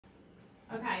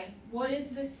Okay, what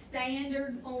is the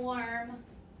standard form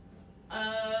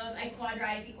of a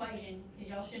quadratic equation?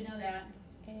 Because y'all should know that.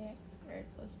 ax squared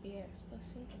plus bx plus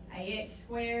c. Ax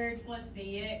squared plus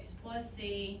bx plus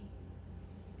c.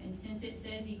 And since it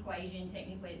says equation,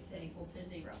 technically it's set equal to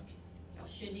 0. Y'all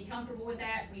should be comfortable with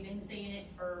that. We've been seeing it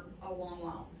for a long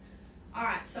while. All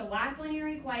right, so like linear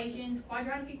equations,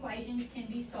 quadratic equations can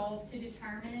be solved to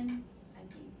determine,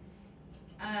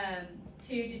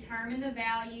 the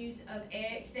values of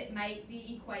x that make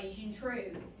the equation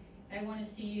true. They want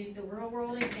us to use the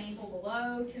real-world example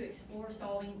below to explore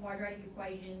solving quadratic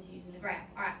equations using the graph.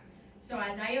 All right, so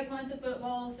Isaiah punts a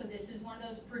football, so this is one of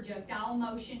those projectile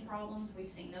motion problems. We've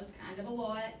seen those kind of a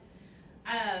lot.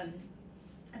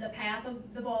 The path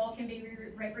of the ball can be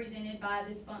represented by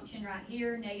this function right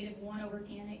here,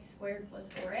 -1/10x squared plus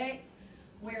 4x,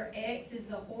 where x is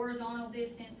the horizontal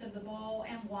distance of the ball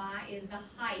and y is the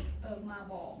height of my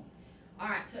ball. All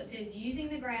right, so it says using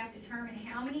the graph, determine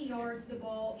how many yards the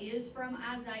ball is from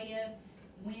Isaiah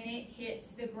when it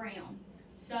hits the ground.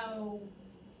 So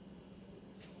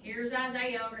here's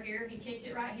Isaiah over here. He kicks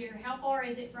it right here. How far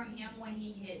is it from him when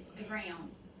he hits the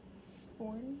ground?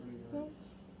 40 yards.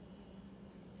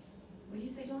 What did you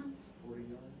say, John? 40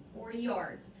 yards. 40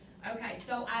 yards. Okay,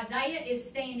 so Isaiah is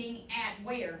standing at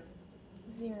where?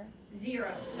 0.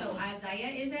 0. So Isaiah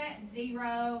is at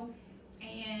 0,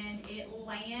 and it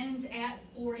lands at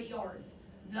 40 yards.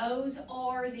 Those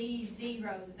are the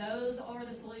zeros. Those are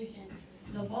the solutions.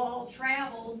 The ball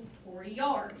traveled 40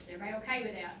 yards. Everybody okay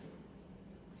with that?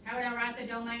 How would I write the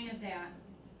domain of that?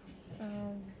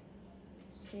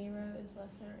 0 is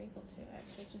less than or equal to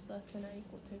x, which is less than or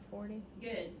equal to 40.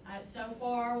 Good. So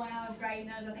far, when I was grading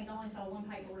those, I think I only saw one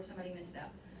paper where somebody messed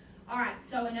up. All right,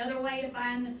 so another way to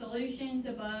find the solutions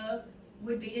above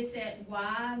would be to set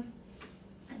y,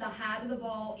 the height of the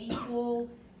ball, equal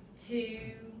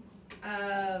to,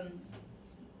 I'm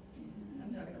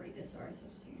not going to read this, sorry,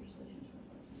 substitute your solutions.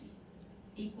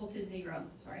 Equal to 0.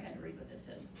 Sorry, I had to read what this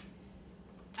said.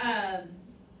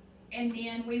 And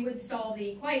then we would solve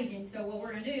the equation. So what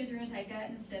we're going to do is we're going to take that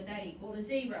and set that equal to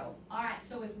 0. All right,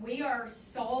 so if we are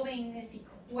solving this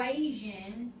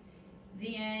equation,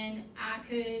 then I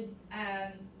could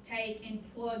take and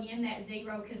plug in that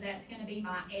 0 because that's going to be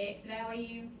my x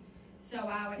value. So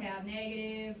I would have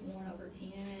 -1/10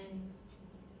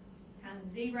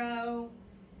 times 0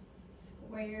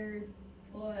 squared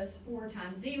plus 4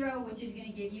 times 0, which is going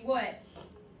to give you what?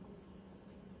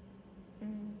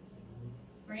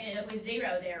 We're going to end up with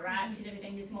 0 there, right? Because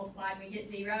everything gets multiplied and we get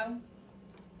 0?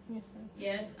 Yes, sir.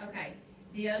 Yes? Okay.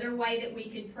 The other way that we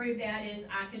could prove that is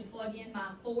I could plug in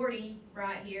my 40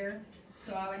 right here.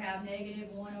 So I would have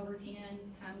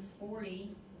 -1/10 times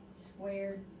 40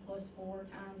 squared plus 4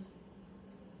 times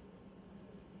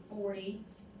 40.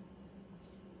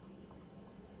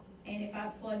 And if I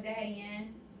plug that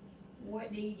in,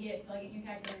 what do you get? Plug it in your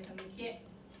calculator and tell me what you get.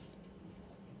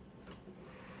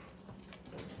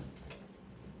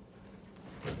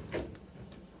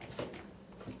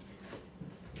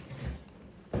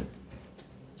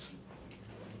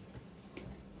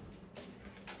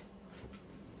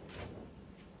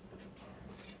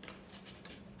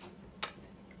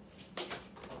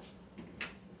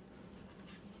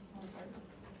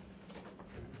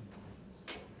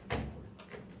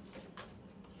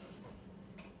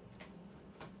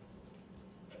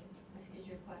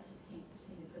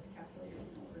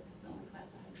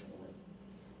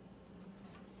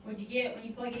 What'd you get when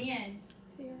you plug it in?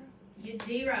 0. You get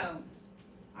 0.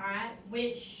 All right,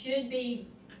 which should make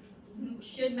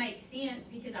sense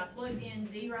because I plugged in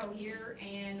 0 here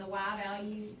and the y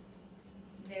value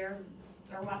there,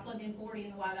 or I plugged in 40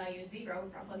 and the y value is 0.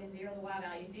 If I plug in 0, the y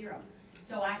value is 0.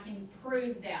 So I can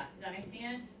prove that. Does that make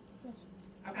sense? Yes.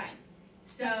 Okay.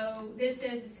 So this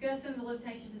says discuss some of the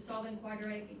limitations of solving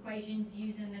quadratic equations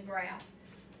using the graph.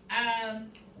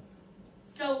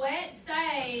 So let's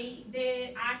say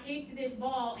that I kicked this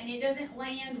ball and it doesn't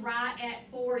land right at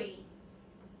 40.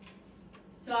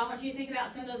 So I want you to think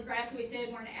about some of those graphs we said.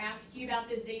 We're going to ask you about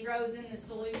the zeros and the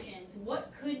solutions.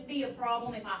 What could be a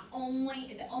problem if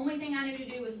the only thing I knew to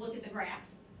do was look at the graph?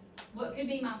 What could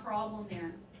be my problem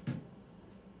there?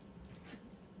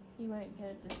 You won't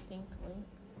get a distinct length.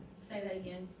 Say that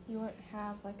again. You won't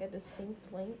have like a distinct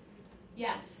length.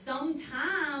 Yeah,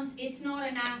 sometimes it's not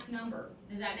a nice number.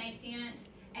 Does that make sense?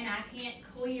 And I can't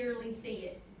clearly see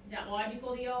it. Is that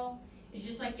logical to y'all? It's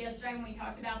just like yesterday when we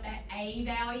talked about that A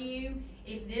value.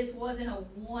 If this wasn't a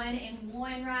 1 and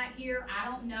 1 right here, I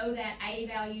don't know that A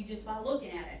value just by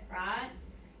looking at it, right?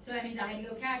 So that means I had to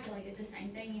go calculate it. The same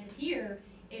thing is here.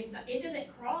 If it doesn't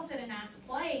cross at a nice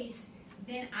place,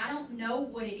 then I don't know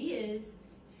what it is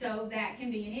So that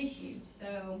can be an issue.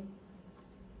 So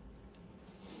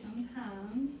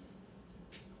sometimes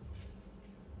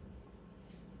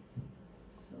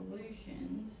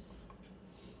solutions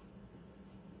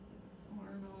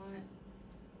are not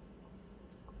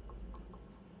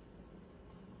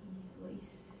easily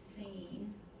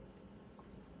seen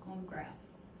on graph.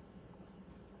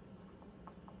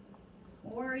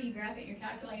 Or you graph it in your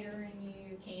calculator and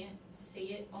you can't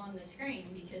see it on the screen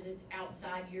because it's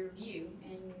outside your view,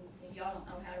 and if y'all don't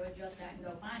know how to adjust that and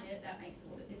go find it, that makes it a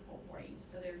little bit difficult for you.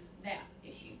 So there's that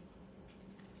issue.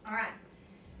 All right.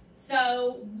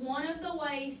 So one of the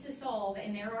ways to solve,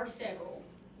 and there are several,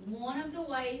 one of the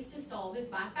ways to solve is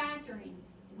by factoring.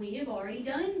 We have already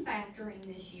done factoring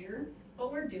this year,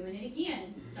 but we're doing it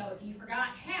again. So if you forgot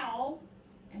how,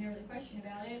 and there was a question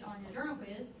about it on your journal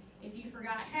quiz, if you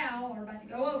forgot how, we're about to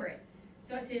go over it.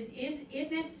 So it says,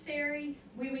 if necessary,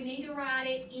 we would need to write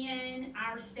it in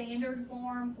our standard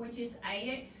form, which is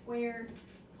ax squared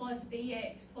plus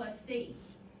bx plus c.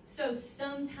 So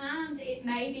sometimes it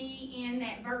may be in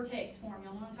that vertex form.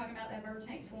 Y'all know what I'm talking about, that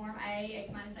vertex form, a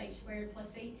x minus h squared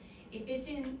plus c. If it's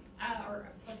in, or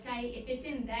plus k, if it's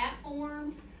in that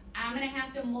form, I'm going to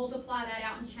have to multiply that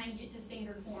out and change it to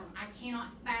standard form. I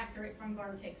cannot factor it from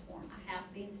vertex form. I have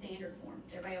to be in standard form.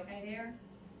 Is everybody okay there?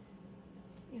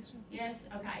 Yes, sir. Yes?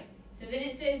 Okay. So then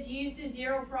it says use the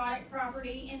zero product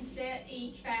property and set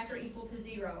each factor equal to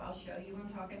 0. I'll show you what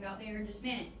I'm talking about there in just a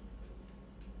minute.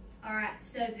 All right.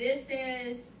 So this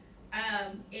says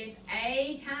if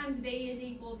a times b is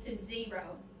equal to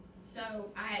 0.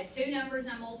 So I had two numbers,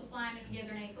 I'm multiplying them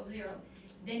together and equals 0.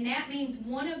 Then that means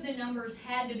one of the numbers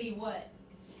had to be what?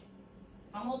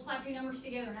 If I multiply two numbers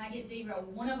together and I get 0,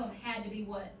 one of them had to be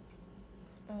what?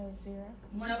 0.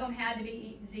 One of them had to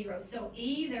be 0. So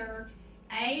either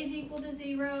A is equal to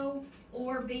 0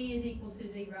 or B is equal to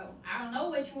 0. I don't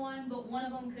know which one, but one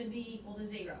of them could be equal to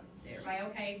 0. Is everybody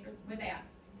okay with that?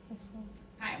 Yes, sir.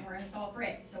 Okay, and we're going to solve for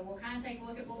X. So we'll kind of take a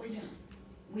look at what we're doing.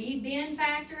 We've been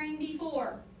factoring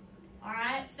before. All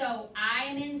right, so I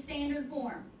am in standard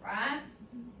form, right?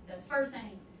 That's the first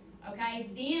thing. Okay,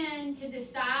 then to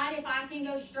decide if I can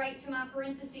go straight to my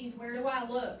parentheses, where do I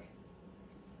look?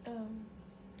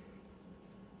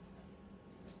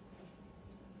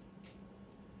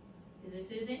 Because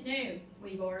this isn't new.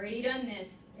 We've already done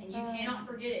this, and you cannot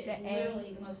forget it. It's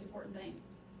literally the most important thing.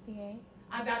 The A?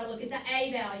 I've got to look at the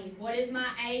A value. What is my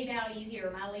A value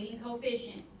here? My leading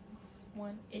coefficient? It's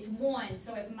 1. It's 1.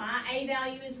 So if my A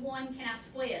value is 1, can I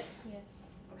split? Yes.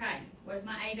 Okay. What if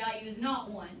my A value is not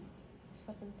 1?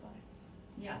 Slip and slide.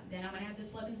 Yeah, then I'm going to have to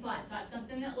slip and slide. So I have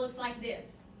something that looks like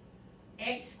this.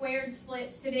 X squared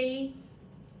splits to be?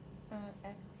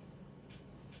 X.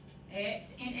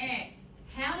 X and X.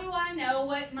 How do I know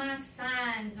what my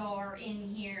signs are in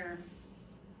here?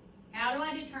 How do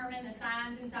I determine the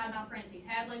signs inside my parentheses?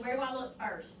 Hadley, where do I look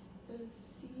first? The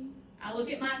C. I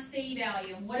look at my C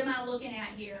value. And what am I looking at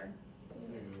here?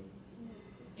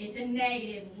 It's a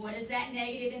negative. What does that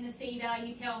negative in the C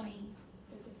value tell me?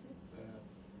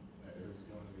 There's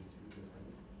going to be two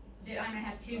different. That I'm going to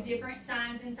have two different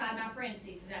signs inside my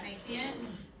parentheses. Does that make sense?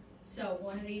 So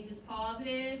one of these is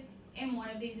positive and one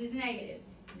of these is negative.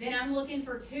 Then I'm looking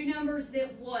for two numbers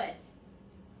that what?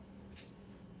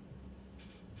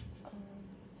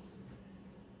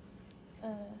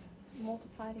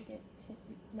 Multiply to get 10.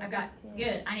 I've got, 10.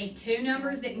 good. I need two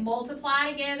numbers that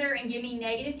multiply together and give me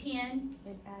negative 10.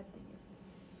 And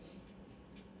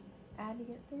add to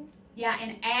get 3? Yeah,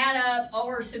 and add up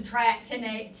or subtract to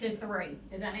 3.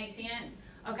 Does that make sense?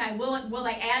 Okay, will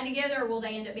they add together or will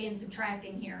they end up being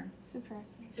subtracting here?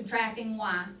 Subtracting. Subtracting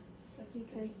why?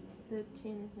 Because the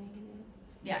 10 is negative.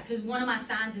 Yeah, because one of my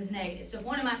signs is negative. So if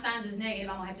one of my signs is negative,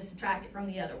 I'm going to have to subtract it from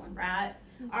the other one, right?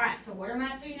 All right, so what are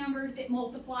my two numbers that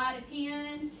multiply to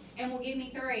 10 and will give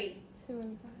me 3? 2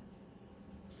 and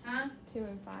 5. Huh? 2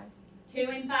 and 5.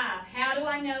 2 and 5. How do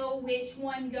I know which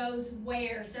one goes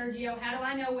where? Sergio, how do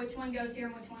I know which one goes here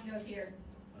and which one goes here?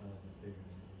 The bigger.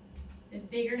 The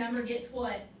bigger number gets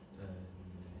what?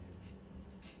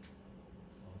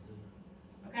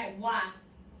 Okay, why?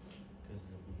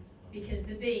 Because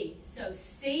the B. So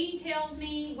C tells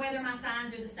me whether my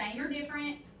signs are the same or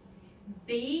different.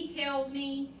 B tells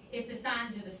me if the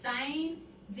signs are the same,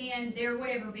 then they're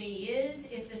whatever B is.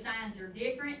 If the signs are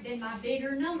different, then my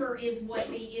bigger number is what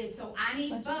B is. So I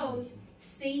need both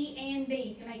C and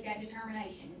B to make that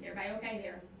determination. Is everybody okay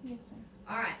there? Yes, sir.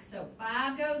 All right, so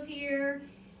 5 goes here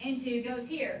and 2 goes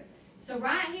here. So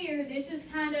right here, this is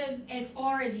kind of as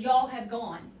far as y'all have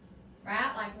gone,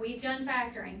 right? Like we've done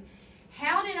factoring.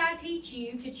 how did I teach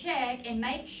you to check and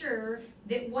make sure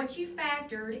that what you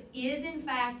factored is in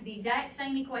fact the exact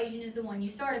same equation as the one you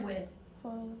started with?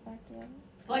 Follow the factor of it.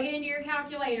 Plug it into your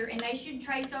calculator and they should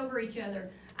trace over each other.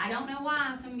 I don't know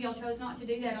why some of y'all chose not to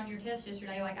do that on your test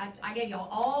yesterday. Like I gave y'all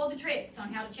all the tricks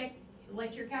on how to check,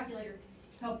 let your calculator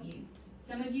help you.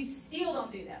 Some of you still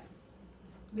don't do that,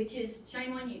 which is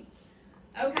shame on you.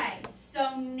 Okay,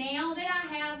 so now that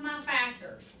I have my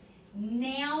factors,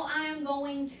 now I am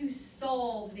going to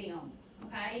solve them,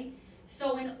 okay?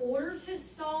 So in order to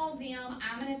solve them,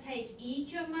 I'm going to take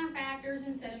each of my factors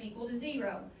and set them equal to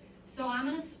 0. So I'm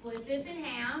going to split this in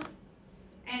half,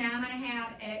 and I'm going to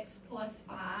have x plus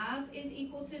 5 is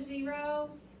equal to 0,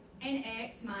 and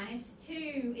x minus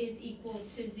 2 is equal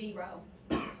to 0.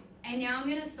 And now I'm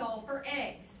going to solve for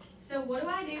x. So what do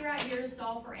I do right here to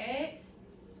solve for x?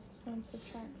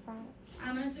 Subtract 5.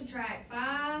 I'm going to subtract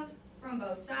 5 from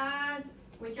both sides,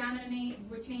 which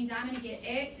means I'm going to get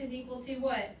x is equal to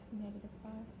what?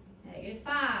 -5.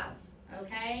 -5.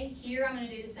 Okay, here I'm going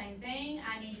to do the same thing.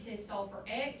 I need to solve for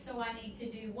x, so I need to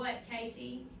do what,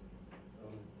 Casey?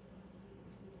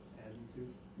 Add the 2.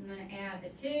 I'm going to add the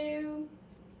 2,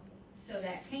 so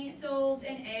that cancels,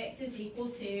 and x is equal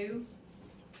to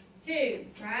 2,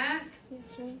 right?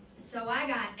 Yes, ma'am. So I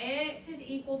got x is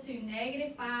equal to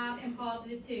 -5 and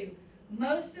 +2.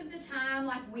 Most of the time,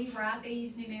 like we write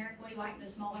these numerically, like the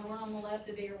smaller one on the left,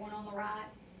 the bigger one on the right.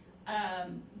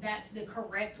 That's the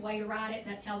correct way to write it.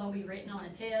 That's how they'll be written on a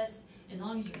test. As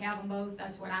long as you have them both,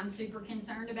 that's what I'm super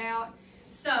concerned about.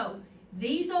 So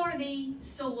these are the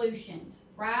solutions,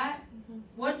 right? Mm-hmm.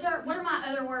 What are my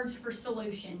other words for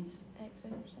solutions?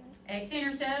 X-intercept.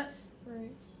 X-intercepts,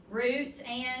 Roots. roots,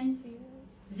 and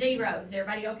Zeros. zeros.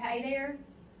 Everybody okay there?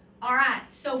 All right,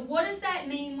 so what does that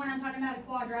mean when I'm talking about a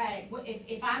quadratic?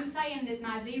 If I'm saying that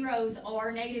my zeros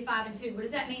are -5 and 2, what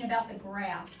does that mean about the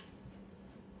graph?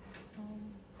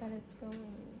 That it's going.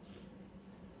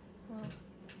 Well,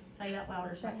 Say that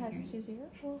louder so I that can has hear you. 2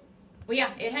 zeros. Well, Well,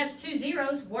 yeah, it has 2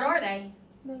 zeros. What are they?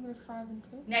 -5 and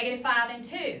 2. -5 and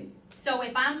 2. So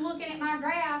if I'm looking at my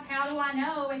graph, how do I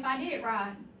know if I did it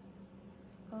right?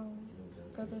 Go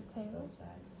to the table.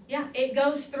 Yeah, it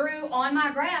goes through on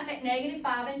my graph at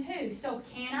 -5 and 2. So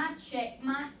can I check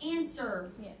my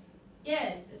answer? Yes.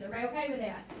 Yes. Is everybody okay with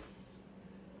that?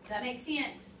 Does that make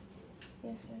sense?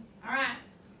 Yes, ma'am. All right.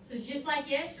 So it's just like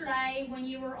yesterday when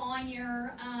you were on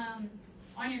your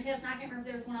test, and I can't remember if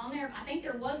there was one on there. I think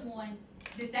there was one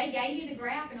that they gave you the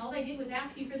graph, and all they did was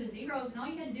ask you for the zeros, and all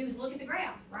you had to do is look at the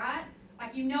graph, right?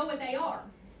 Like you know what they are.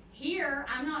 Here,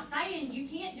 I'm not saying you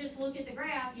can't just look at the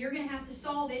graph. You're going to have to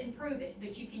solve it and prove it,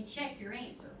 but you can check your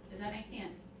answer. Does that make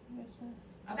sense? Yes, ma'am.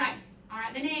 Okay. All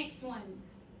right, the next one.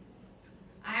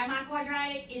 I have my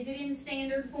quadratic. Is it in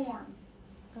standard form?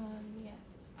 Yes.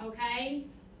 Okay.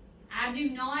 I do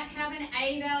not have an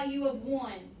A value of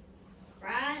 1,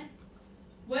 right?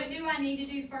 What do I need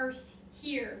to do first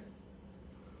here?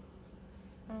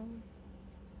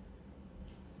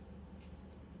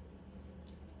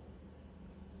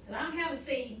 So I don't have a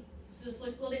C, so this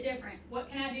looks a little bit different. What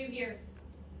can I do here?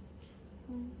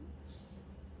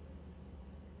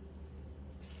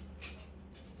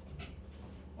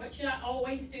 What should I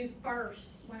always do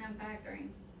first when I'm factoring?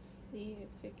 See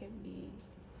if it can be.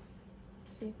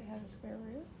 See if it has a square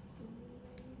root.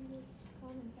 It's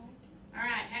common factor. All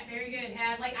right, very good.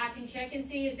 Hadley, I can check and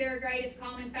see, is there a greatest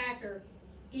common factor?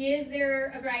 Is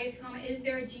there a greatest common, is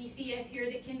there a GCF here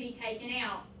that can be taken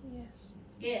out? Yes.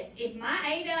 Yes. If my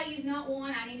A value is not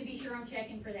 1, I need to be sure I'm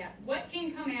checking for that. What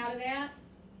can come out of that?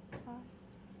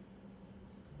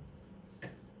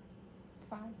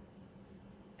 5.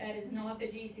 That is not the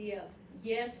GCF.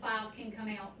 Yes, 5 can come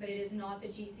out, but it is not the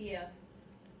GCF.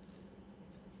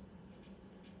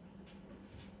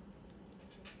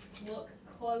 Look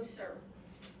closer.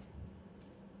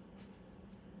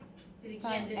 Because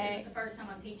again, this is the first time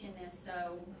I'm teaching this,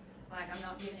 so like I'm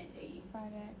not giving it to you.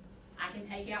 5x. I can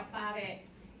take out 5x.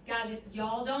 Guys, if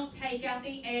y'all don't take out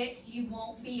the x, you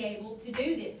won't be able to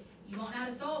do this. You won't know how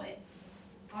to solve it.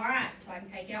 All right, so I can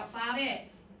take out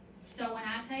 5x. So when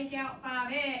I take out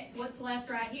 5x, what's left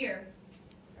right here?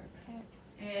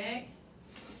 X.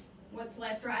 What's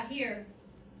left right here?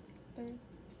 3.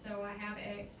 So I have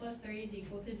x plus 3 is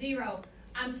equal to 0.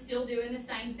 I'm still doing the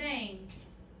same thing.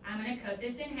 I'm going to cut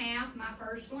this in half. My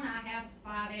first one, I have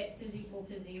 5x is equal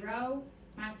to 0.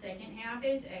 My second half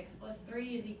is x plus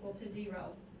 3 is equal to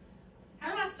 0.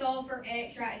 How do I solve for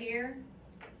x right here?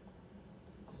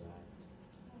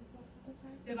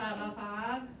 Divide by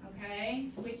 5,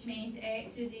 okay, which means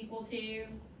x is equal to,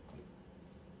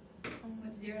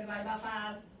 what's 0 divided by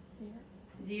 5?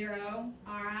 0.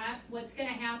 All right, what's going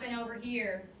to happen over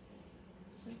here?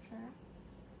 Subtract.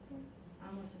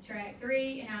 I'm going to subtract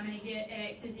 3, and I'm going to get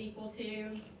x is equal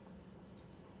to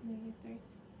 -3.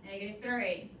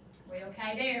 -3. We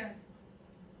okay there?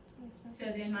 Yes, ma'am. So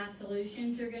then my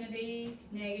solutions are going to be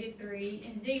 -3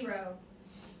 and 0,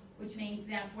 which means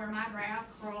that's where my graph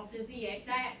crosses the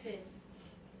x-axis.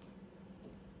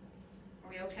 Are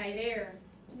we okay there?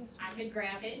 Yes, I could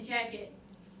graph it and check it.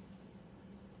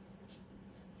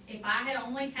 If I had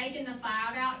only taken the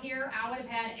 5 out here, I would have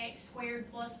had x squared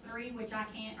plus 3, which I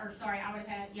can't, or sorry, I would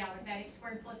have had x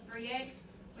squared plus 3x,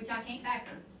 which I can't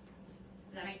factor.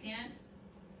 Does that make sense?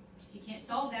 So you can't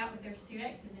solve that with there's 2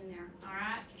 x's in there, all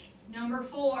right? Number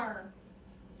 4,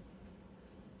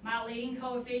 my leading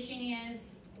coefficient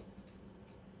is,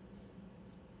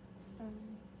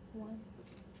 1.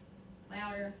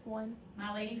 louder, 1.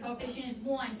 my leading coefficient is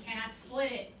 1. Can I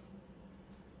split it?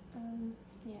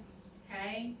 Yes.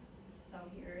 Okay, so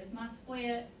here is my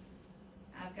split.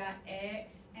 I've got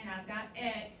x and I've got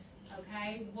x,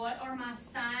 okay? What are my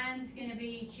signs gonna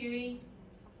be, Chewy?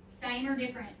 Same or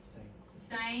different?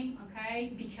 Same,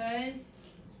 okay, because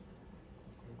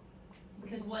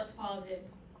what's positive?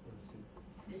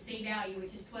 The C value,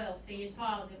 which is 12. C is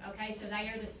positive, okay? So they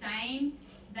are the same.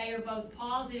 They are both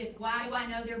positive. Why do I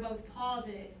know they're both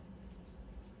positive?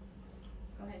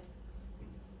 Go ahead.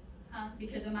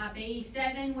 Because of my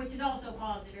B7, which is also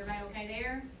positive. Everybody okay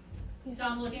there? So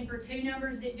I'm looking for 2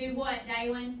 numbers that do what,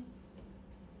 Dalen?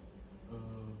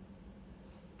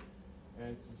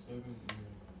 Add to 7 and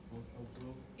multiply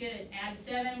 12. Good. Add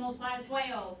 7 and multiply to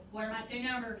 12. What are my 2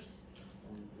 numbers?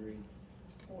 3.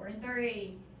 4 and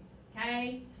 3.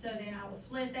 Okay, so then I will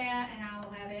split that, and I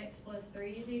will have x plus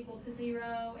 3 is equal to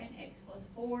 0, and x plus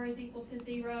 4 is equal to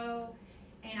 0,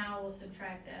 and I will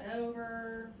subtract that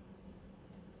over,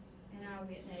 and I will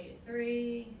get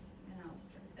 -3, and I'll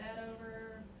subtract that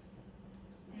over,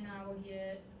 and I will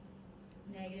get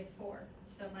 -4.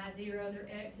 So my zeros are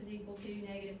x is equal to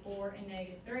 -4 and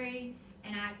 -3,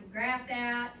 and I could graph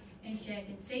that and check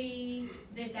and see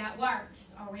that that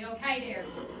works. Are we okay there?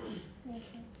 Yes,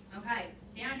 ma'am. Okay, so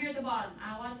down here at the bottom,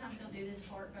 I a lot of times don't do this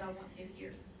part, but I want to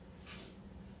here.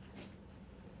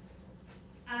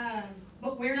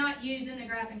 But we're not using the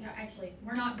graphing, actually,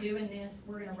 we're not doing this.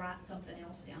 We're gonna write something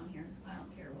else down here. I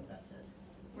don't care what that says.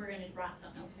 We're gonna write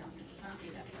something else down here, so I don't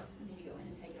need that part. I need to go in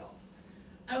and take it off.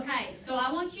 Okay, so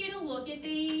I want you to look at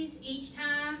these each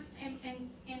time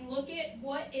and look at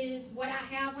what I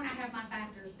have when I have my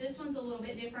factors. This one's a little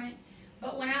bit different,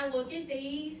 but when I look at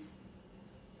these,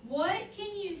 what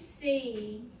can you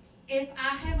see if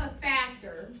I have a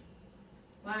factor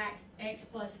like x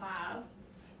plus 5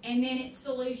 and then its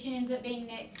solution ends up being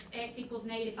x equals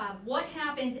 -5? What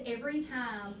happens every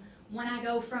time when I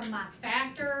go from my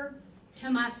factor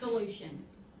to my solution?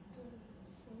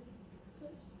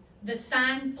 The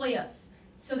sign flips.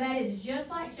 So that is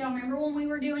just like, so remember when we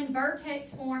were doing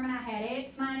vertex form and I had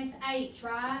x minus h,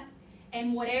 right?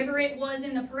 And whatever it was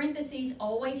in the parentheses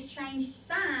always changed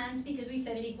signs because we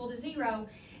set it equal to 0.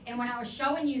 And when I was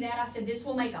showing you that, I said this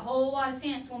will make a whole lot of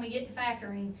sense when we get to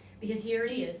factoring because here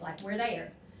it is, like we're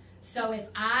there. So if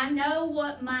I know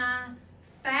what my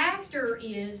factor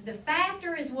is, the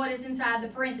factor is what is inside the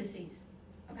parentheses,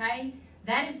 okay?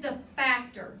 That is the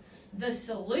factor. The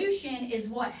solution is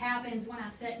what happens when I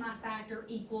set my factor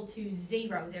equal to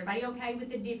 0. Is everybody okay with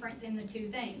the difference in the two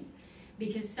things?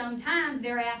 Because sometimes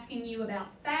they're asking you about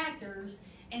factors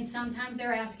and sometimes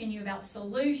they're asking you about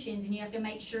solutions, and you have to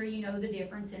make sure you know the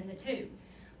difference in the two.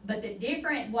 But the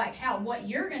different, what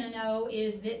you're going to know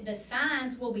is that the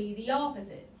signs will be the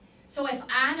opposite. So if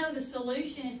I know the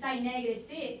solution is, say,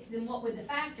 -6, then what would the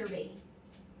factor be?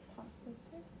 Positive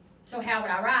 6. So how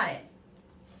would I write it?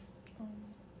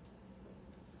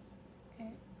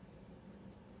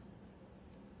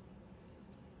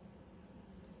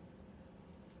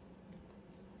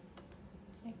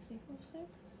 X equals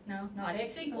 6? No, not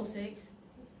x equals 6.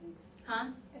 Plus 6?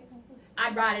 Huh? X plus 6.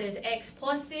 I'd write it as x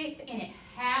plus 6, and it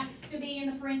has to be in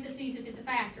the parentheses if it's a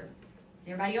factor. Is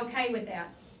everybody okay with that?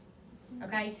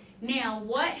 Okay. Now,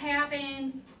 what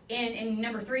happened, and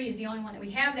number 3 is the only one that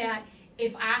we have that,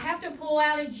 if I have to pull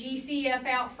out a GCF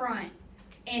out front,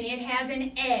 and it has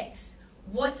an x,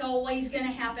 what's always going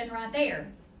to happen right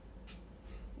there?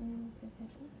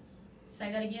 Division.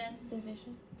 Say that again.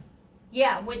 Division.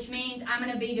 Yeah, which means I'm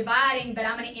going to be dividing, but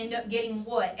I'm going to end up getting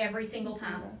what every single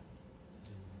time?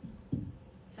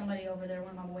 Somebody over there,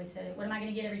 one of my boys said it. What am I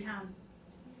going to get every time?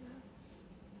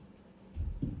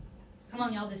 Come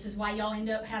on, y'all. This is why y'all end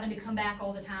up having to come back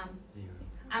all the time. 0.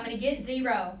 I'm going to get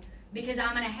 0 because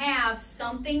I'm going to have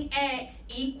something x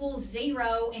equals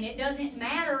 0, and it doesn't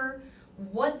matter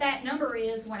what that number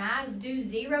is, when I do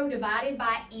 0 divided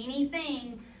by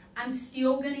anything, I'm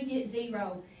still going to get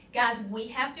 0. Guys, we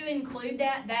have to include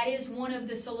that. That is one of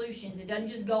the solutions. It doesn't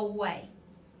just go away.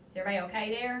 Is everybody okay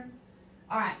there?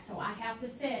 All right, so I have to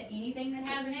set anything that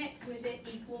has an x with it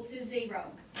equal to 0.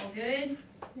 All good?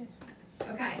 Yes.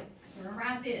 Okay, we're going to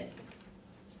write this.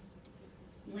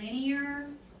 Linear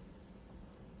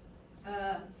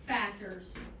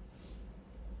factors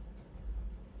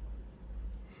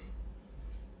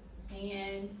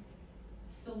and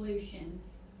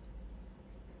solutions.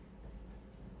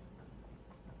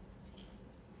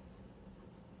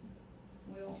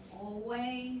 Will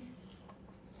always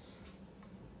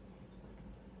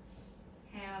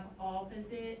have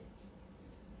opposite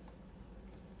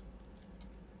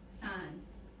signs.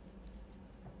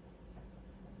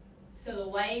 So the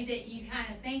way that you kind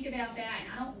of think about that,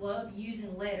 and I don't love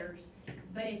using letters,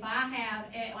 but if I have,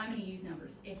 I'm going to use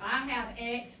numbers. If I have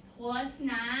x plus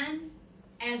 9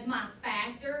 as my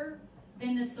factor,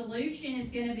 then the solution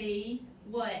is going to be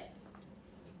what?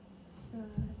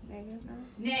 Negative 9.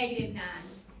 Negative 9.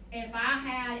 If I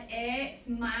had x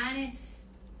minus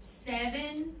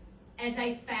 7 as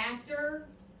a factor,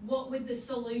 what would the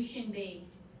solution be?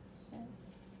 7.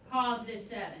 Positive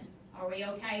 7. Are we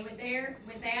okay with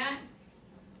that?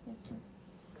 Yes, sir.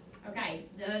 Okay,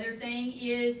 the other thing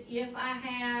is if I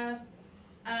have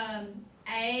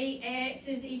ax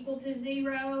is equal to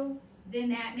 0, then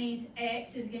that means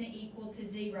x is going to equal to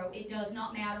 0. It does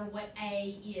not matter what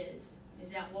a is.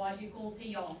 Is that logical to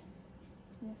y'all?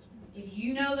 Yes, sir. If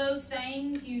you know those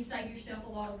things, you save yourself a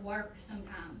lot of work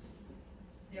sometimes.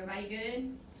 Is everybody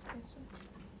good? Yes, sir.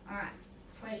 All right.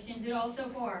 Questions at all so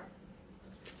far?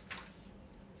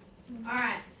 All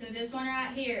right, so this one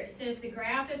right here, it says the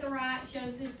graph at the right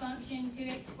shows this function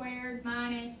 2x squared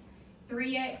minus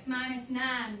 3x minus 9.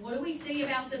 What do we see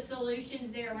about the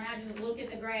solutions there when I just look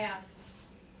at the graph?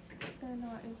 They're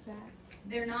not exact.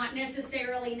 They're not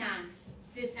necessarily nice.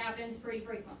 This happens pretty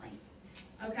frequently.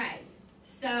 Okay,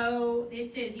 so it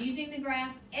says using the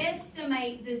graph,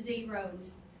 estimate the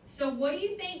zeros. So what do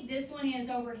you think this one is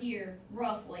over here,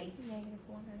 roughly? Negative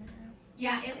 1.5.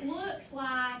 Yeah, it looks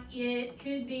like it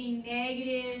could be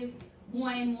negative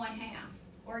 1 1/2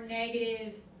 or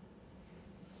negative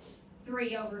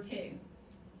 3 over 2,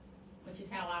 which is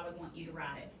how I would want you to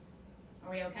write it.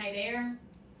 Are we okay there?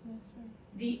 Yes, sir.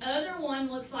 The other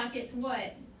one looks like it's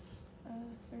what?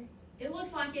 3. It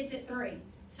looks like it's at 3.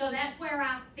 So that's where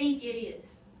I think it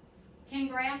is. Can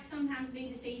graphs sometimes be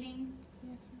deceiving?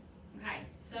 Yes, sir. Okay,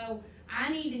 so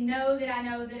I need to know that I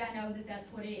know that I know that that's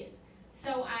what it is.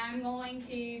 So I'm going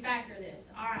to factor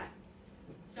this. All right.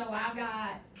 So I've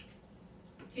got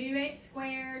 2x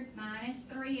squared minus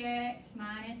 3x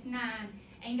minus 9.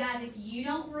 And guys, if you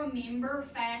don't remember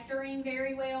factoring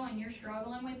very well and you're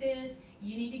struggling with this,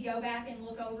 you need to go back and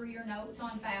look over your notes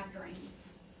on factoring.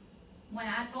 When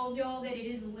I told y'all that it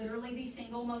is literally the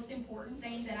single most important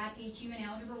thing that I teach you in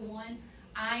Algebra 1,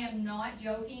 I am not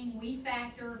joking. We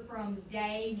factor from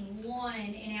day 1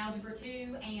 in Algebra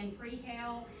 2 and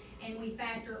pre-cal, and we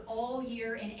factor all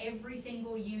year in every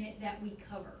single unit that we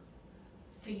cover.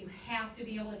 So you have to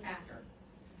be able to factor.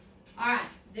 All right,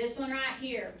 this one right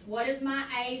here. What is my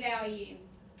A value?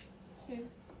 2.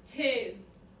 2.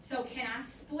 So can I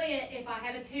split if I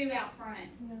have a 2 out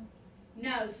front? No.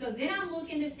 No. So then I'm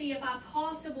looking to see if I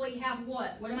possibly have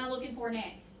what? What am I looking for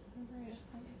next? The greatest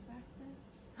common factor.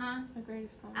 Huh? The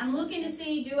greatest common I'm factor. looking to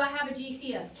see, do I have a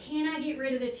GCF? Can I get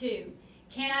rid of the 2?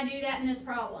 Can I do that in this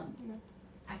problem? No.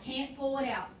 I can't pull it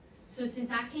out. So since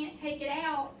I can't take it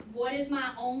out, what is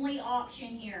my only option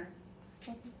here?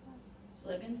 Slip and slide.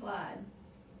 Slip and slide.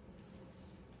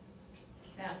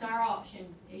 That's our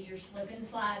option, is your slip and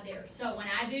slide there. So when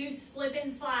I do slip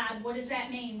and slide, what does that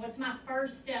mean? What's my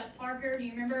first step, Parker? Do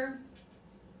you remember?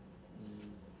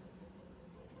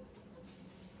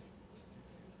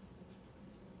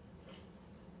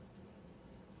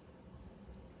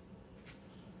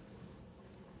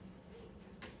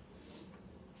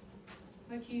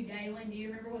 What you, Dalen? Do you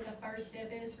remember what the first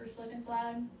step is for slip and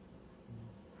slide?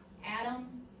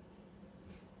 Adam?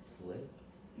 Slip?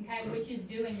 Okay, which is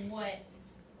doing what?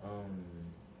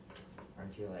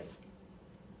 Aren't you like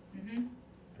Mm-hmm.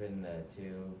 putting the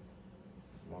 2,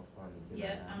 multiplying the 2 by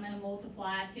Yep, 9? I'm gonna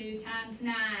multiply 2 times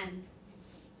 9.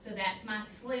 So that's my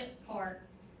slip part.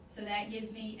 So that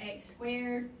gives me x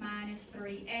squared minus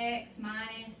 3x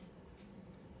minus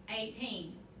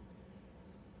 18.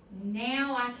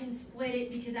 Now I can split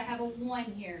it because I have a 1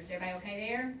 here. Is everybody okay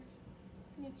there?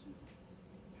 Yes,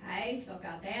 sir. Okay, so I've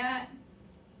got that.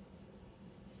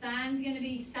 Sign's gonna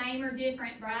be same or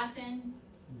different, Bryson?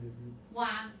 Different.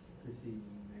 Why? Preceding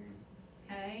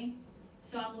there. Okay.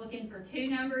 So I'm looking for two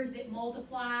numbers that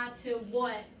multiply to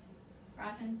what,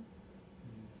 Bryson?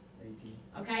 18.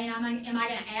 Okay, and am I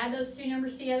going to add those two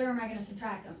numbers together, or am I going to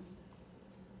subtract them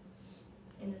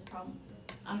in this problem?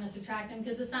 I'm going to subtract them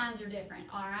because the signs are different,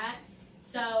 all right?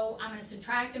 So I'm going to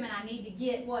subtract them, and I need to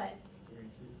get what?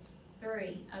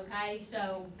 3, okay?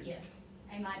 So, yes,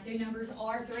 and my two numbers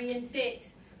are 3 and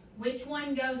 6. Which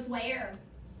one goes where?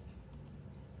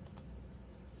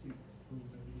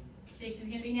 6 is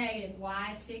going to be negative.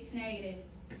 Why is 6 negative?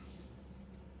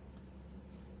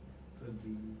 Because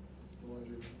it's the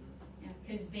larger number. Yeah,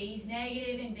 because B's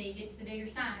negative and B gets the bigger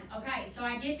sign. Okay, so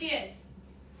I get this.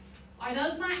 Are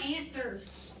those my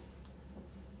answers?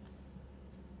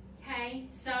 Okay,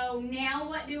 so now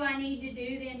what do I need to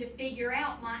do then to figure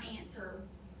out my answer?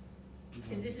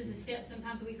 Because this is a step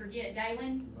sometimes we forget.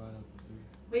 Dalen? Divide out the 2.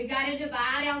 We've got to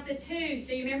divide out the 2.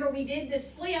 So you remember we did the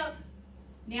slip.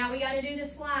 Now we got to do the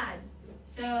slide.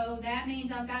 So that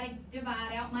means I've got to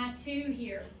divide out my 2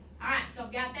 here. All right, so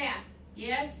I've got that.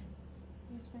 Yes?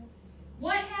 Yes, ma'am.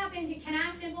 What happens, can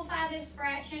I simplify this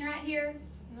fraction right here?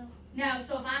 No. No,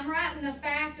 so if I'm writing the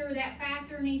factor, that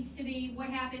factor needs to be, what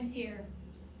happens here?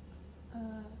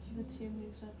 The 2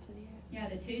 moves up to the x. Yeah,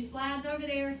 the 2 slides over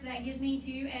there, so that gives me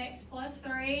 2x plus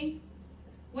 3.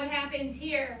 What happens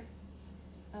here?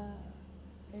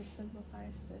 It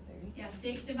simplifies to 3. Yeah,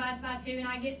 6 divides by 2, and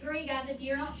I get 3. Guys, if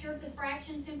you're not sure if this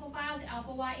fraction simplifies,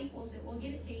 alpha y equals it. We'll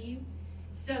give it to you.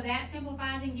 So that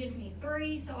simplifies and gives me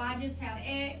 3, so I just have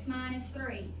x minus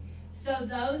 3. So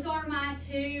those are my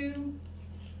 2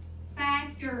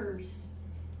 factors.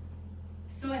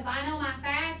 So if I know my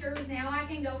factors, now I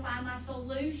can go find my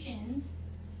solutions.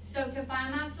 So to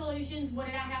find my solutions, what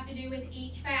did I have to do with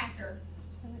each factor?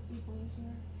 Set it equal to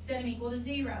 0. Set them equal to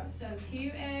 0. So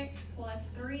 2x plus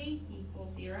 3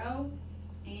 equals 0,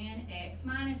 and x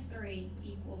minus 3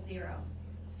 equals 0.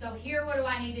 So here, what do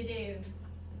I need to do?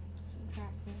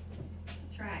 Subtract it.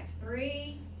 Subtract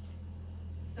 3.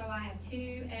 So I have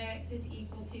 2x is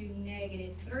equal to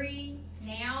negative 3.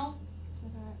 Now,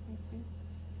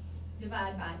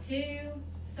 divide by 2.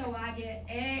 So I get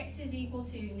x is equal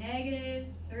to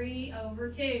negative 3 over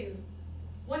 2.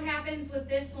 What happens with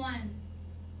this one?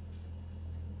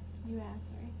 You add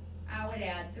 3. I would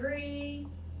add 3.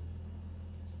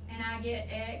 And I get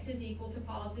x is equal to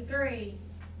positive 3.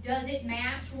 Does it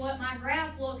match what my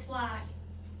graph looks like?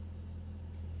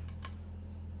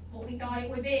 What we thought it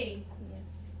would be? Yes.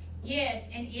 Yes,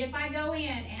 and if I go in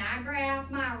and I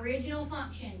graph my original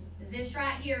function, this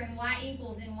right here in y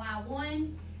equals in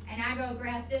y1, and I go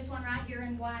graph this one right here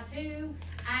in y2,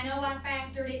 I know I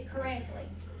factored it correctly.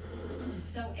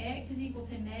 So x is equal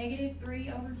to negative 3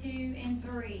 over 2 and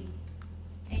 3.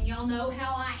 And y'all know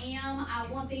how I am. I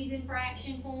want these in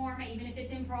fraction form, even if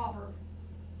it's improper.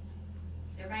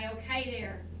 Everybody okay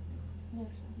there?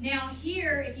 Yes. Now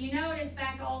here, if you notice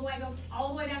back all the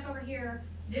way back over here,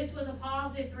 this was a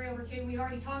positive 3 over 2. We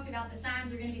already talked about the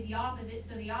signs are going to be the opposite.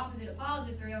 So the opposite of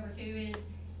positive 3 over 2 is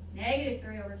negative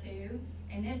 3 over 2.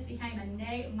 And this became a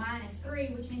minus 3,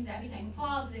 which means that became a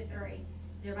positive 3. Is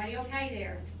everybody okay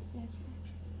there? Yes.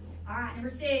 All right, number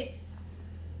 6.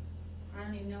 I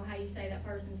don't even know how you say that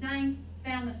person's name.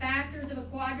 Found the factors of a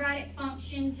quadratic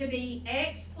function to be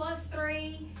x plus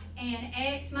 3 and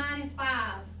x minus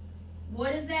 5.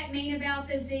 What does that mean about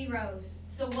the zeros?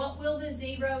 So what will the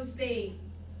zeros be?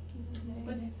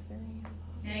 What's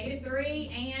negative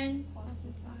 3 and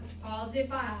positive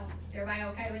 5. Is everybody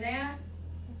okay with that?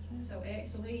 Yes, So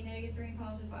x will be negative 3 and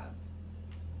positive 5.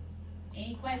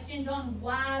 Any questions on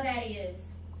why that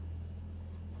is?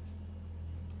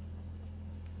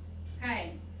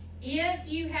 Okay, if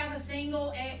you have a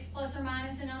single x plus or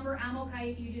minus a number, I'm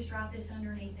okay if you just write this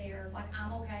underneath there. Like,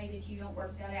 I'm okay that you don't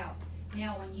work that out.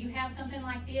 Now, when you have something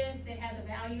like this that has a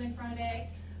value in front of x,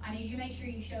 I need you to make sure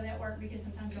you show that work because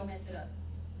sometimes you'll mess it up.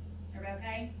 Everybody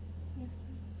okay? Yes.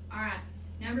 All right,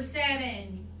 number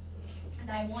 7.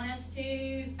 They want us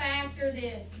to factor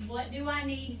this. What do I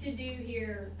need to do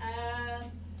here?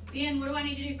 Ben, what do I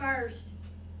need to do first?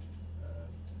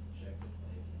 Check if they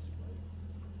can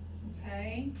split.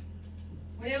 Okay.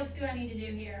 What else do I need to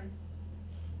do here?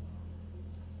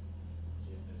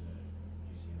 See if there's a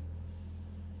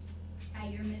GCM.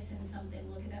 Hey, you're missing something.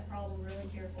 Look at that problem really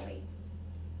carefully.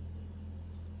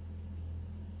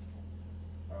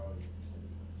 Oh, you can set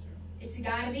it It's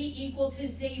got to be equal to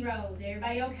 0. Is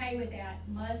everybody okay with that?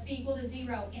 Must be equal to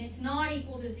 0. And it's not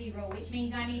equal to 0, which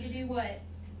means I need to do what?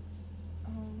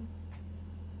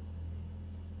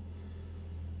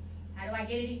 How do I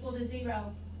get it equal to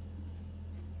 0?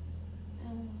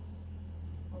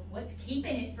 Well, what's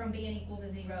keeping it from being equal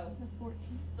to 0? The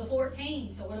 14. The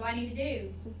 14. So what do I need to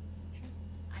do?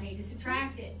 I I need to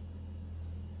subtract it.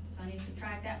 So I need to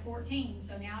subtract that 14.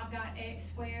 So now I've got x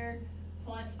squared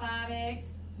plus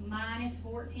 5x minus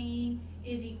 14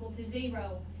 is equal to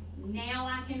 0. Now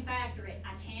I can factor it.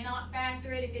 I cannot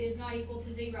factor it if it is not equal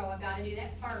to 0. I've got to do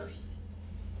that first.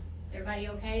 Everybody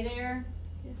okay there?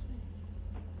 Yes,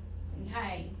 ma'am.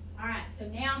 Okay. All right. So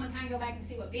now I'm going to kind of go back and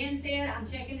see what Ben said. I'm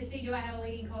checking to see, do I have a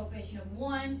leading coefficient of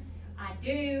 1? I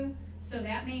do. So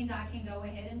that means I can go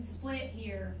ahead and split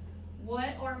here.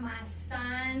 What are my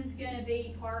signs going to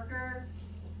be, Parker?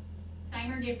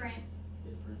 Same or different?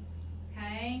 Different.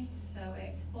 Okay, so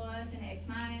x plus and x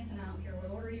minus, and I don't care what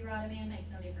order you write them in,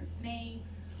 makes no difference to me.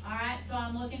 All right, so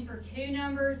I'm looking for two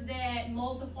numbers that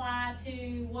multiply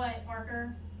to what,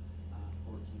 Parker?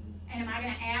 14. And am I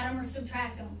going to add them or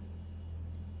subtract them?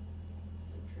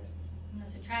 Subtract. I'm going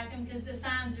to subtract them because the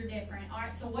signs are different. All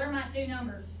right, so what are my two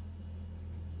numbers?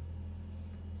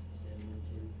 7 and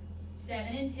 2.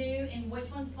 7 and 2, and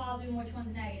which one's positive and which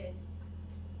one's negative?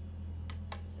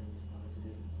 7's positive. 2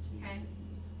 is Okay. negative.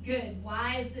 Good.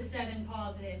 Why is the 7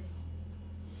 positive?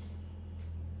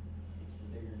 It's the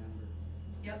bigger number.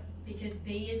 Yep, because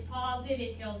B is positive,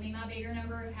 it tells me my bigger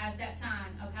number has that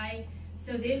sign, okay?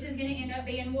 So this is going to end up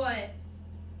being what?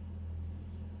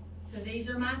 So these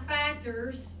are my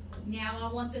factors. Now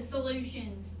I want the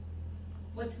solutions.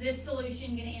 What's this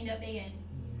solution going to end up being?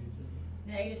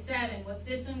 -7. What's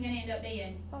this one going to end up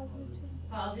being?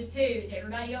 Positive 2. +2. Is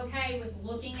everybody okay with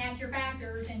looking at your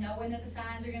factors and knowing that the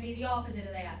signs are going to be the opposite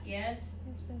of that? Yes?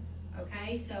 Yes, ma'am.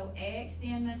 Okay, so x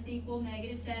then must equal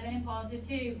 -7 and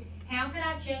 +2. How could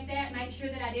I check that, make sure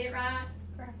that I did it right?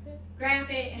 Graph it. Graph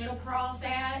it, and it'll cross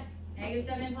at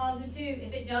 -7 and +2.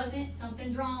 If it doesn't,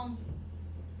 something's wrong.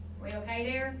 We okay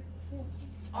there? Yes, ma'am.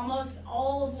 Almost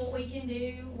all of what we can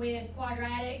do with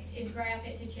quadratics is graph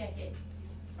it to check it.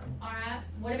 All right,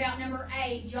 what about number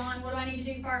 8? John, what do I need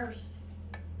to do first?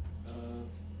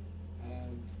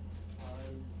 Add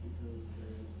 5 because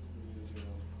they're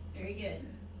 0. Very good.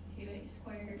 2x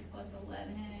squared plus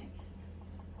 11x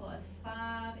plus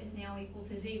 5 is now equal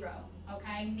to 0.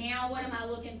 Okay, now what am I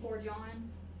looking for, John?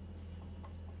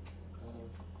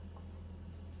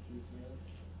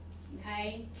 GCF.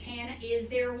 Okay, is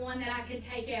there one that I could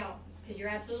take out? Because you're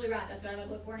absolutely right, that's what I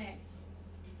would look for next.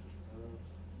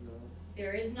 No.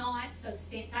 There is not, so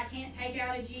since I can't take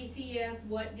out a GCF,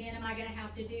 what then am I going to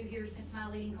have to do here since my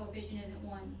leading coefficient isn't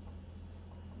 1?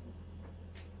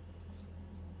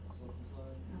 Slip and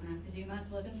slide. I'm going to have to do my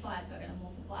slip and slide, so I'm going to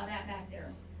multiply that back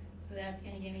there. So that's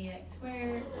going to give me x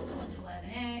squared plus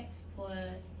 11x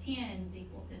plus 10 is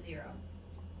equal to 0.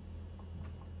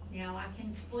 Now I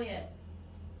can split.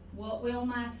 What will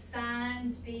my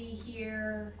signs be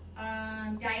here?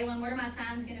 Dalen, what are my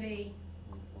signs going to be?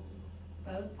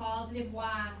 Both positive.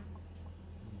 Why?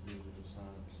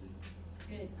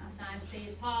 Good. My sign C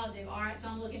is positive. All right, so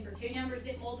I'm looking for two numbers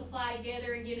that multiply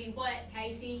together and give me what,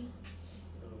 Casey?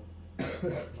 Might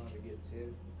get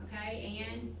 2. Okay,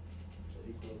 and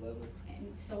Equal 11.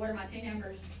 so what are my two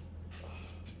numbers?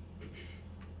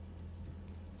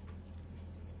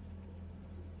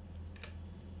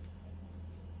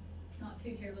 Not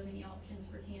too terribly many options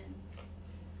for 10.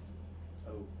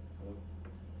 Oh.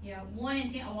 Yeah, 1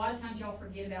 and 10. A lot of times y'all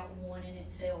forget about 1 in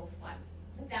itself. Like,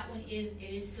 but that one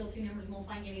is still two numbers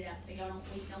multiplying. Give me that, so y'all don't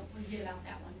forget about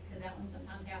that one because that one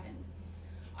sometimes happens.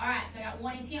 All right, so I got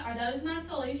 1 and 10. Are those my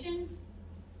solutions?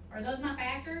 Are those my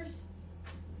factors?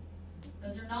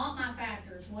 Those are not my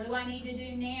factors. What do I need to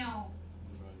do now?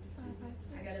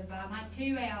 I gotta divide my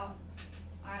 2 out.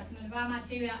 All right, so I'm gonna divide my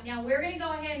 2 out. Now we're gonna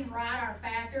go ahead and write our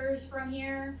factors from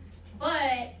here,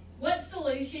 but what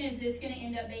solution is this gonna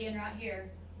end up being right here?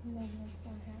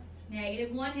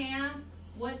 -1/2.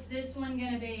 What's this one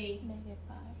gonna be?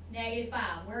 -5.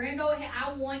 -5. We're gonna go ahead.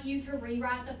 I want you to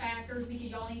rewrite the factors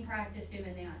because y'all need practice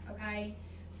doing that, okay?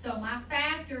 So my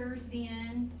factors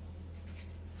then,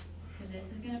 because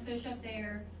this is gonna push up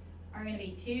there, are gonna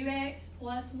be 2x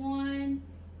plus 1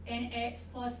 and x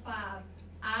plus 5.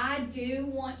 I do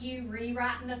want you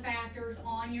rewriting the factors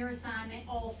on your assignment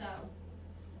also,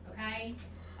 okay?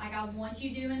 Like I want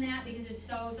you doing that because it's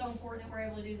so important that we're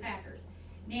able to do the factors.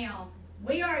 Now,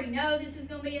 we already know this is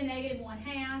going to be a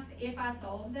 -1/2. If I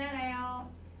solve that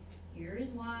out, here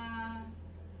is why.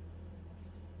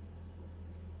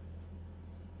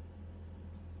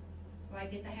 So I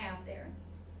get the half there.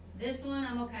 This one,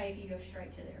 I'm okay if you go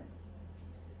straight to there.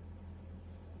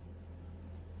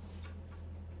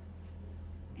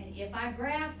 And if I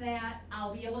graph that,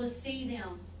 I'll be able to see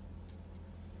them.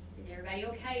 Is everybody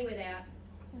okay with that?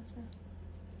 Yes, ma'am.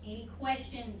 Any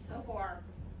questions so far?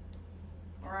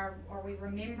 Or are we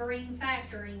remembering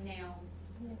factoring now?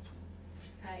 Yes,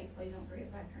 Okay, please don't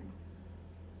forget factoring.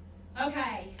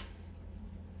 Okay.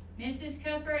 Mrs.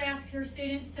 Cuthbert asks her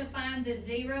students to find the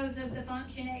zeros of the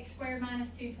function x squared minus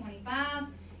 225.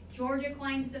 Georgia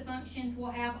claims the functions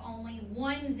will have only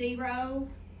one zero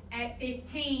at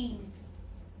 15.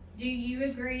 Do you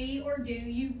agree or do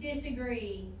you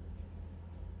disagree?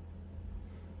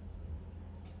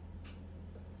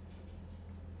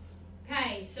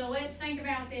 Okay, so let's think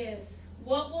about this.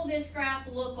 What will this graph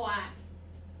look like?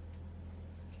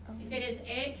 If it is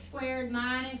x squared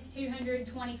minus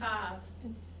 225.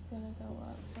 It's gonna go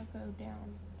up or go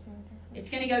down to a different. It's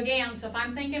going to go down. So if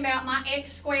I'm thinking about my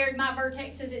x squared, my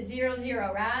vertex is at 0,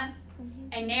 0, right? Mm-hmm.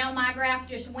 And now my graph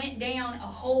just went down a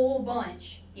whole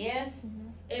bunch. Yes? Mm-hmm.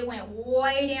 It went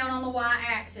way down on the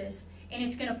y-axis. And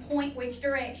it's going to point which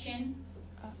direction?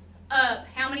 Up. Up.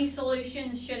 How many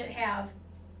solutions should it have?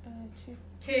 2.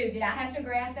 2. Did I have to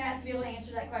graph that to be able to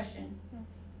answer that question?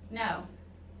 No.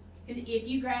 Because if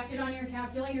you graphed it on your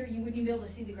calculator, you wouldn't be able to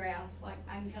see the graph. Like,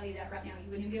 I can tell you that right now.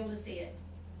 You wouldn't be able to see it.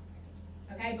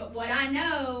 Okay, but what I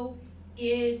know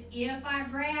is if I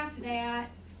graphed that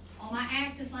on my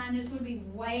axis line, this would be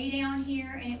way down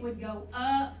here and it would go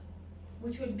up,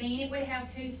 which would mean it would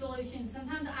have 2 solutions.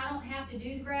 Sometimes I don't have to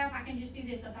do the graph. I can just do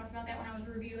this. I talked about that when I was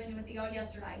reviewing with y'all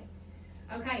yesterday.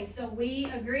 Okay, so we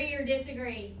agree or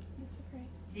disagree? Disagree.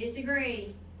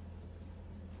 Disagree.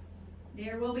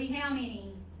 There will be how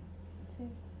many? 2.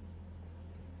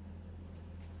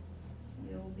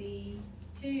 Will be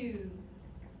 2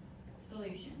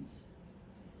 solutions.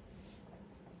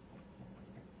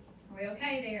 Are we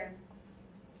okay there?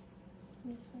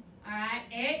 Yes, sir. Alright,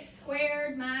 x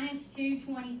squared minus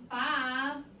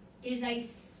 225 is a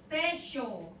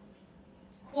special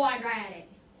quadratic.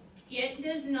 It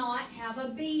does not have a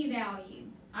b value.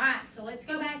 Alright, so let's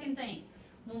go back and think.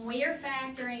 When we are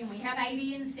factoring, we have a,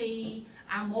 b, and c.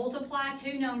 I multiply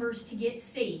 2 numbers to get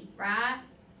c, right?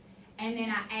 And then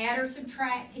I add or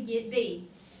subtract to get b,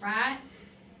 right?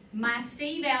 My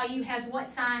c value has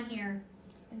what sign here?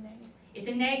 A negative. It's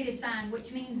a negative sign,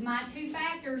 which means my 2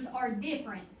 factors are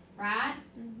different, right?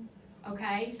 Mm-hmm.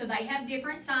 Okay, so they have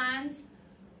different signs.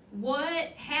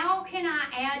 How can I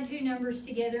add 2 numbers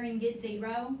together and get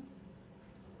 0?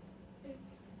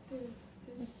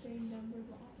 The same number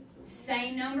but opposite.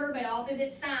 Same number but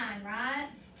opposite sign, right?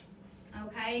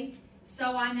 Okay,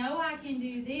 so I know I can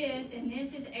do this, and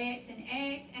this is x,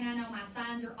 and I know my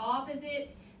signs are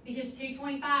opposites because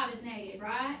 225 is negative,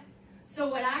 right? So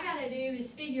what I got to do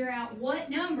is figure out what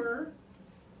number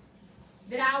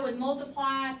that I would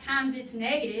multiply times its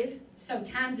negative, so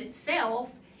times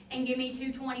itself, and give me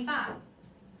 225.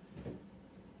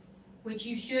 Which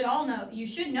you should all know. You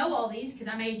should know all these because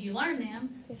I made you learn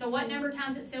them. So what number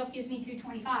times itself gives me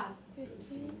 225?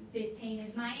 15. 15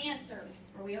 is my answer.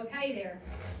 Are we okay there?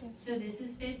 Yes. So this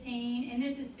is 15 and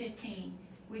this is 15,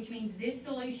 which means this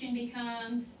solution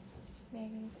becomes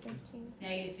Negative 15.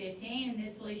 negative 15 and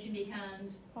this solution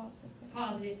becomes Positive 15.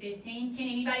 positive 15. Can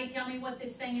anybody tell me what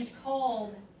this thing is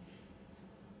called?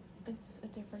 It's a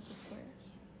difference of squares.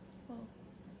 Well,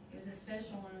 It was a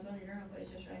special one. It was on your journal page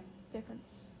yesterday. difference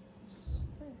of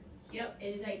squares. Yep,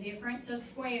 it is a difference of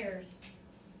squares.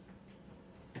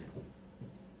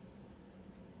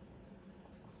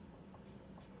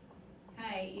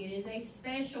 Okay, it is a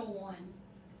special one.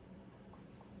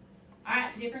 Alright,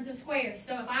 it's a difference of squares.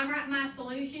 So if I'm writing my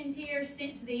solutions here,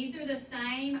 since these are the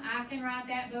same, I can write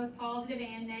that both positive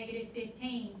and negative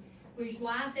 15. Which is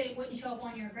why I said it wouldn't show up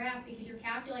on your graph, because your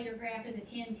calculator graph is a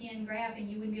 10-10 graph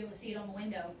and you wouldn't be able to see it on the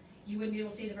window. You wouldn't be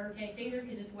able to see the vertex either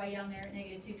because it's way down there at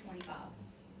negative 225.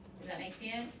 Does that make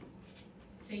sense?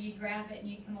 So you graph it and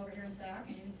you come over here and say, I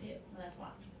can't even see it. Well, that's why.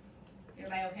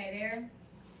 Everybody okay there?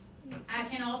 Yes. I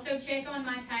can also check on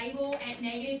my table. At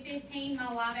negative 15,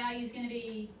 my y value is going to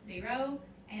be 0.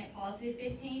 And at positive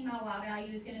 15, my y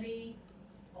value is going to be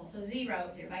also 0.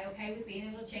 Is everybody okay with being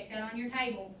able to check that on your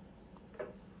table?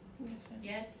 Yes, sir.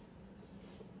 Yes?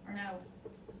 Or no?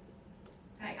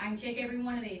 Okay, I can check every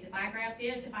one of these. If I graph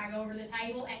this, if I go over to the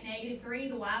table, at negative 3,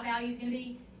 the y value is going to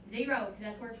be 0 because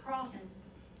that's where it's crossing.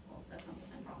 Well, that's not the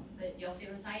same problem. But y'all see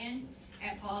what I'm saying?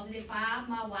 At positive 5,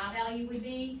 my y value would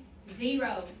be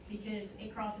 0 because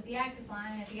it crosses the axis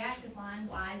line, and at the axis line,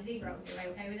 y is 0. Is everybody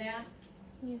okay with that?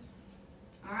 Yes.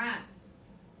 Alright.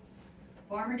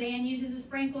 Farmer Dan uses a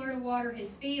sprinkler to water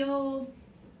his field.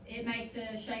 It makes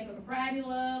a shape of a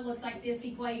parabola. Looks like this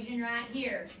equation right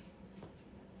here,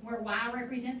 where y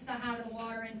represents the height of the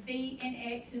water in feet and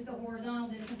x is the horizontal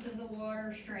distance of the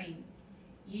water stream.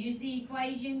 Use the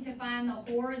equation to find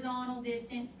the horizontal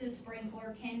distance the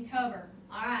sprinkler can cover.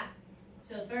 Alright.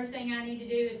 So the first thing I need to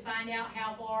do is find out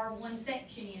how far one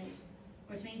section is,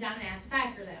 which means I'm going to have to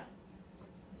factor that.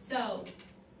 So,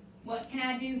 What can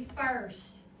I do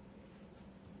first?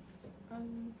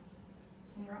 Um,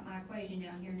 I'm gonna write my equation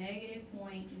down here. Negative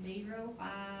 0.05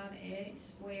 x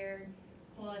squared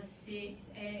plus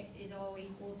 6x is all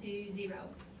equal to 0.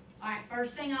 Alright,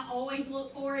 first thing I always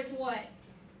look for is what?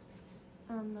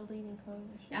 the leading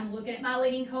coefficient. I'm looking at my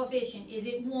leading coefficient. Is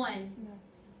it 1?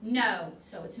 No. No.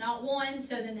 So it's not 1,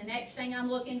 so then the next thing I'm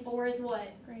looking for is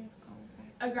what? Greatest common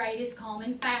factor. A greatest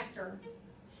common factor.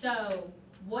 So,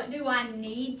 what do I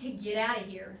need to get out of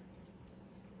here?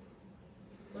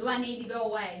 What do I need to go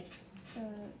away?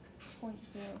 0.05.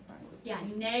 Yeah,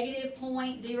 negative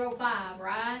 0.05,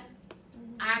 right?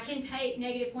 I can take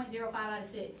negative 0.05 out of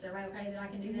 6. Is everybody okay that I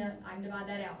can do that? I can divide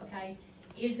that out, okay?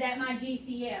 Is that my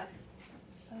GCF?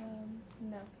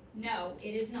 No. No,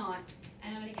 it is not.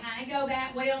 And I'm going to kind of go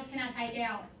back. What else can I take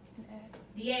out? An X.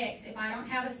 The X. If I don't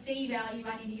have a C value,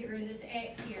 I need to get rid of this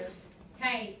X here.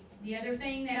 Okay, the other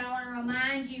thing that I want to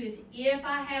remind you is if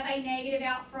I have a negative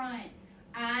out front,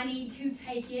 I need to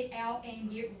take it out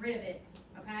and get rid of it,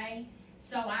 okay?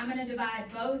 So I'm going to divide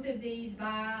both of these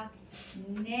by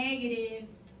negative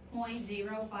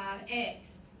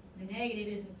 0.05x. The negative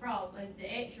isn't the problem.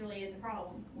 The x really isn't the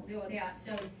problem. We'll deal with that.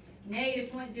 So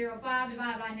negative 0.05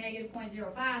 divided by negative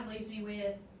 0.05 leaves me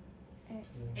with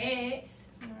x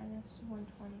Minus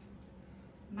 120.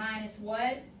 minus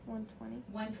what? 120.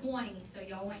 120. So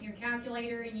y'all went in your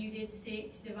calculator and you did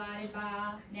 6 divided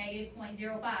by negative 0.05.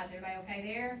 Is everybody okay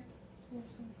there? Yes,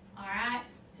 ma'am. All right.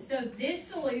 So this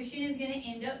solution is going to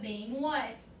end up being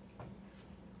what?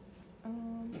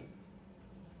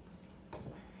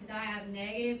 Because I have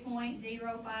negative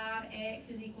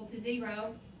 0.05x is equal to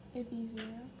 0. It'd be 0.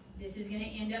 This is going to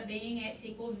end up being x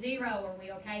equals 0. Are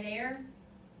we okay there?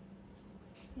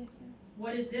 Yes, sir.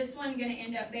 What is this one going to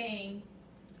end up being?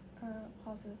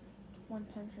 Positive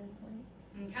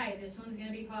 120. Okay, this one's going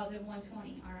to be positive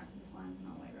 120. All right, this line's in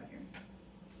the way right here.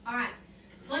 All right,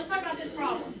 so let's talk about this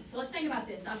problem. So let's think about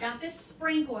this. I've got this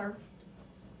sprinkler.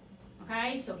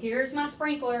 Okay, so here's my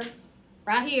sprinkler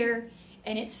right here,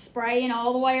 and it's spraying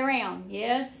all the way around.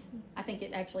 Yes? I think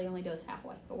it actually only does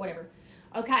halfway, but whatever.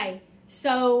 Okay,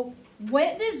 so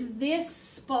what does this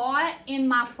spot in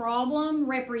my problem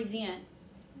represent?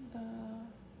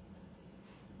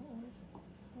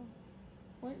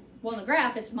 What? Well, in the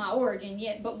graph, it's my origin,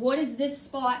 yet. But what does this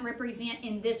spot represent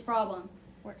in this problem?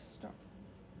 Where it starts.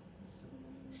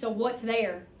 So what's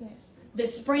there? Yes. The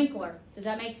sprinkler. Does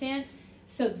that make sense?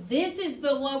 So this is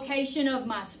the location of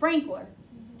my sprinkler.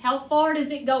 How far does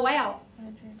it go out?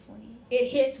 120. It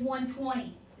hits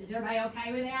 120. Is everybody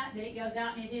okay with that? That it goes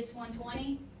out and it hits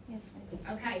 120? Yes,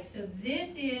 ma'am. Okay, so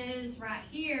this is right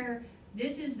here.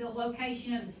 This is the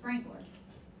location of the sprinkler.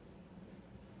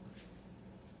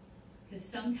 Because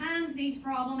sometimes these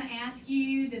problems ask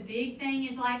you, the big thing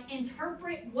is like,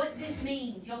 interpret what this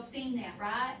means. Y'all seen that,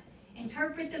 right?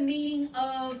 Interpret the meaning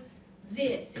of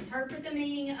this. Interpret the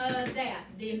meaning of that.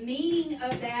 The meaning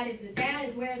of that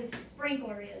is where the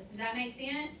sprinkler is. Does that make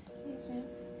sense? Yes, ma'am.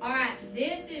 All right,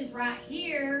 this is right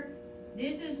here.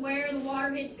 This is where the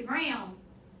water hits the ground.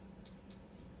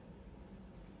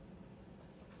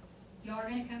 Y'all are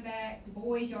going to come back, the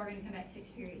boys, y'all are going to come back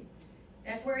 6th period.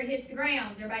 That's where it hits the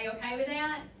ground. Is everybody okay with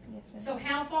that? Yes, ma'am. So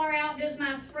how far out does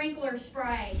my sprinkler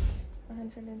spray?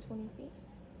 120 feet.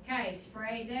 Okay,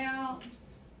 sprays out,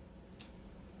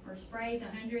 or sprays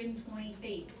 120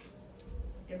 feet.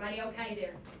 Is everybody okay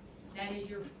there? That is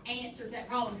your answer to that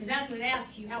problem, because that's what it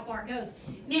asks you, how far it goes.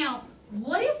 Now,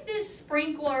 what if this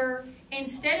sprinkler,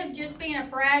 instead of just being a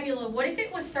parabola, what if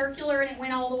it was circular and it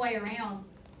went all the way around?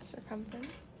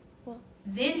 Circumference.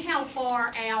 Then how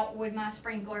far out would my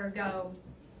sprinkler go?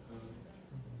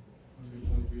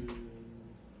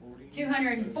 240.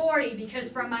 240, because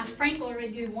from my sprinkler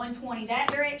it'd do 120 that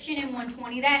direction and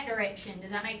 120 that direction.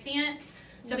 Does that make sense?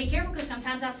 So be careful, because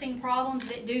sometimes I've seen problems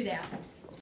that do that.